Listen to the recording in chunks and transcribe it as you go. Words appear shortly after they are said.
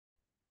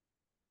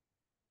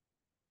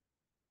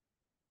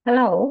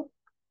Hello,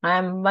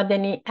 I'm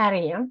Vadani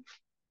Arya.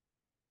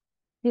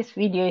 This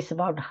video is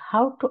about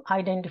how to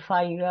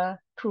identify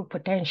your true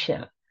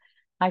potential.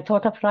 I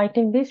thought of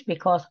writing this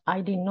because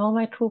I didn't know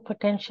my true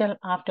potential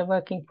after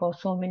working for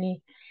so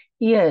many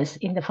years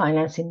in the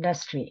finance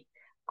industry,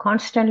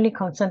 constantly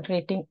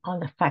concentrating on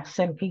the facts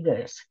and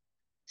figures.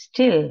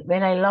 Still,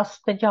 when I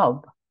lost the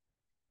job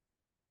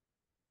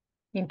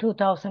in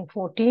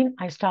 2014,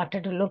 I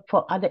started to look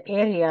for other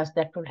areas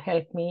that would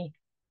help me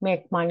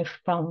make money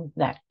from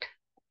that.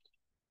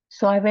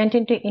 So I went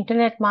into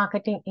internet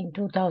marketing in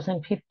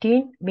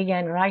 2015,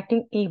 began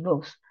writing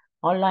ebooks,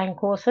 online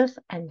courses,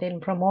 and then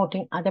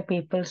promoting other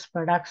people's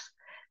products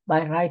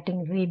by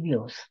writing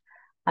reviews.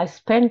 I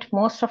spent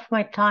most of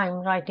my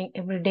time writing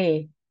every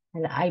day,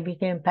 and I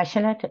became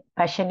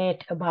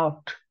passionate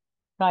about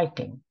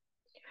writing.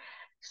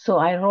 So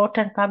I wrote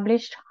and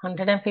published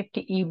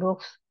 150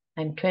 ebooks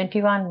and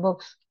 21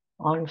 books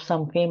on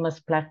some famous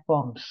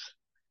platforms.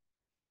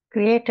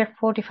 Created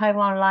 45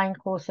 online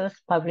courses,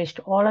 published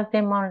all of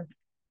them on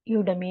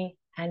Udemy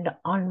and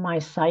on my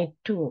site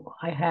too.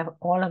 I have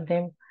all of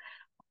them.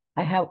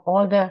 I have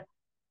all the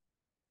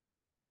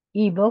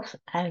ebooks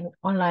and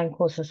online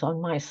courses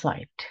on my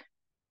site.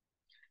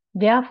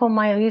 Therefore,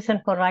 my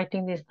reason for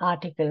writing this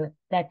article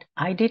that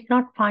I did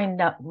not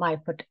find out my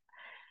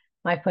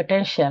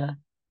potential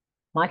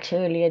much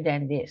earlier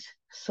than this.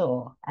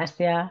 So, as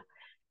there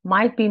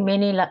might be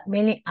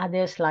many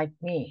others like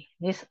me,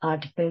 this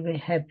article will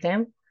help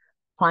them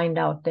find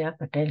out their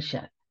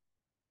potential.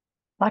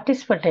 What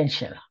is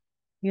potential?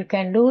 You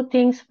can do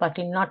things, but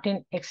not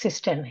in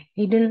existence,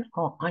 hidden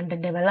or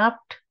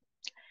underdeveloped.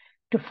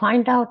 To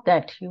find out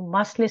that, you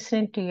must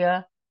listen to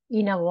your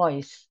inner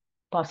voice,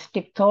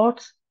 positive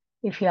thoughts.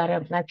 If you are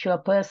a mature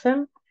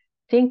person,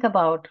 think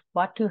about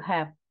what you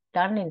have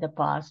done in the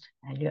past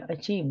and your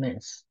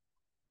achievements.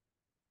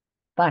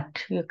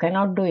 But you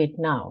cannot do it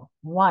now.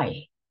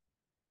 Why?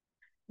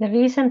 The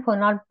reason for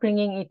not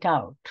bringing it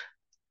out.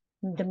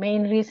 The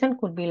main reason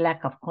could be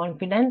lack of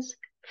confidence,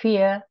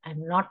 fear,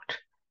 and not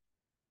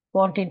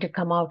wanting to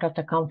come out of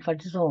the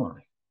comfort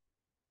zone.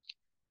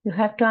 You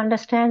have to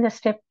understand the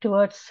step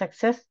towards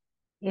success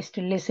is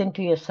to listen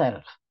to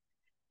yourself.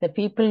 The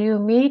people you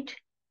meet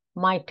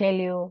might tell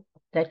you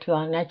that you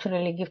are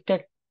naturally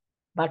gifted,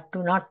 but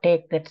do not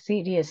take that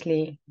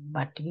seriously,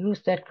 but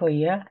use that for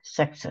your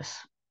success.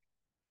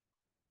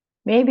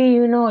 Maybe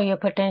you know your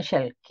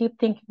potential, keep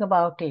thinking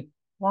about it,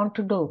 want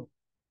to do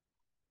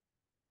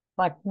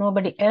what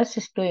nobody else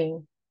is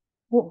doing,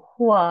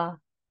 who are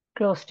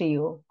close to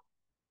you,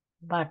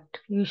 but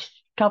you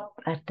stop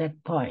at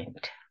that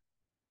point.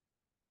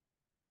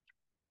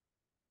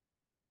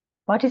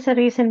 What is the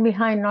reason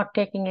behind not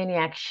taking any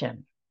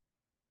action?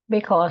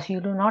 Because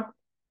you do not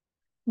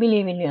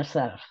believe in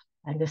yourself,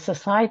 and the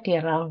society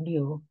around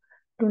you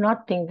do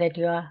not think that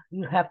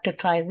you have to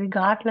try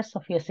regardless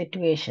of your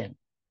situation,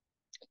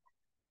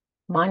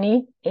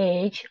 money,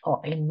 age,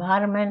 or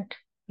environment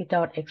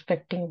without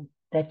expecting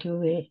that you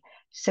will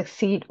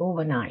succeed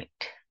overnight.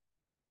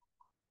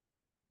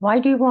 Why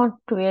do you want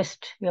to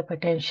waste your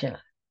potential?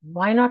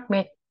 Why not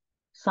make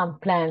some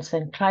plans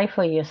and try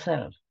for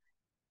yourself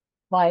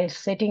while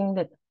setting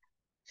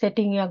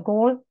your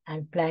goal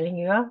and planning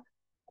your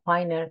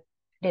final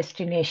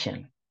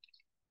destination?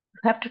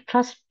 You have to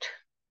trust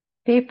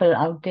people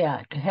out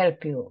there to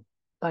help you,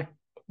 but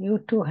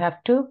you too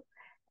have to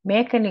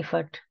make an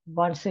effort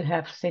once you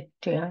have set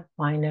your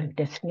final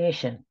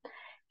destination.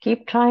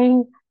 Keep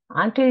trying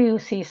until you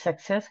see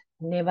success.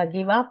 Never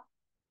give up,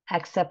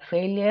 accept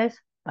failures,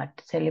 but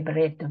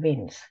celebrate the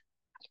wins.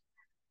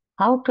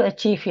 How to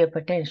achieve your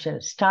potential?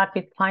 Start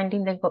with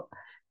finding the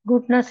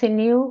goodness in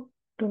you.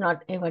 Do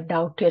not ever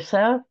doubt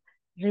yourself.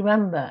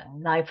 Remember,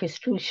 life is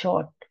too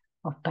short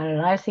of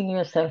paralyzing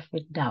yourself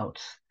with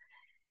doubts.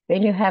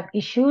 When you have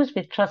issues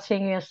with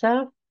trusting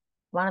yourself,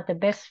 one of the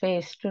best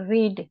ways to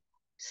read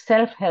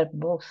self-help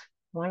books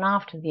one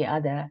after the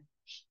other.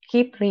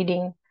 Keep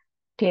reading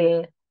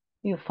till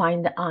you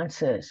find the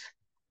answers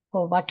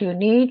for what you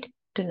need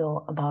to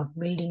know about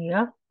building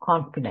your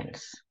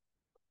confidence.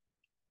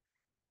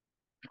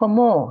 For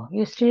more,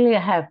 you still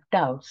have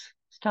doubts.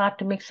 Start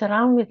to mix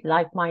around with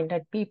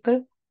like-minded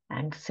people,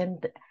 and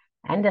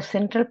the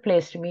central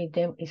place to meet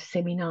them is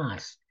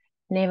seminars.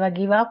 Never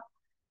give up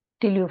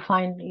till you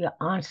find your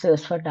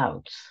answers for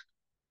doubts.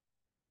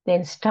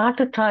 Then start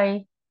to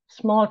try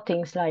small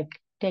things like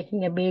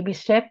taking a baby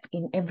step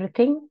in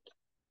everything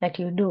that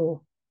you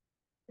do,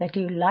 that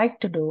you like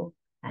to do.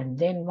 And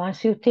then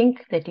once you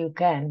think that you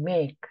can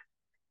make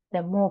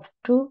the move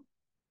to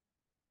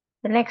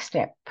the next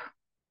step.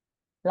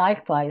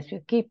 Likewise,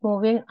 you keep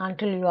moving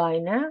until you are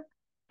in a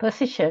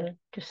position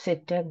to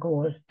set a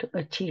goal to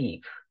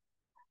achieve.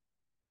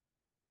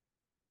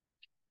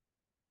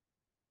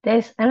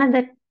 There's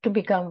another to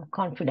become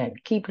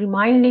confident. Keep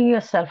reminding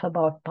yourself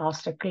about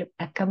past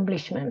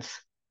accomplishments.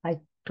 I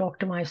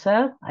talk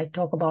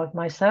about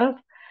myself.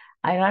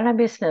 I run a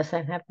business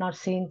and have not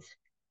seen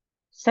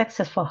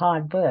success for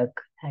hard work,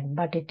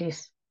 but it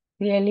is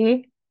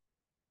really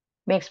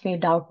makes me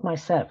doubt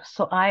myself.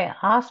 So I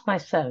ask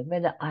myself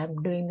whether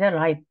I'm doing the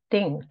right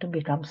thing to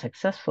become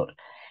successful.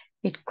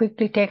 It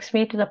quickly takes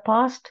me to the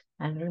past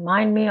and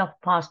remind me of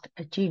past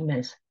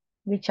achievements,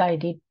 which I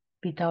did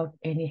without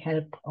any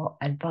help or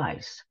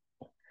advice.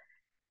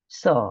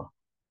 So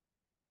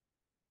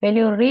when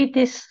you read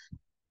this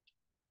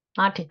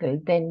article,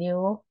 then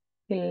you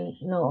will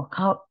know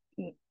how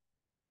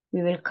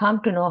you will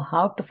come to know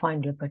how to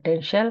find your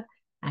potential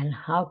and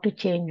how to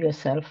change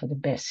yourself for the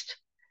best.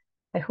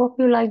 I hope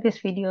you like this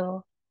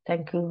video.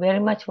 Thank you very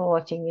much for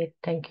watching it.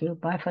 Thank you.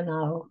 Bye for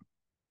now.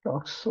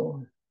 Talk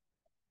soon.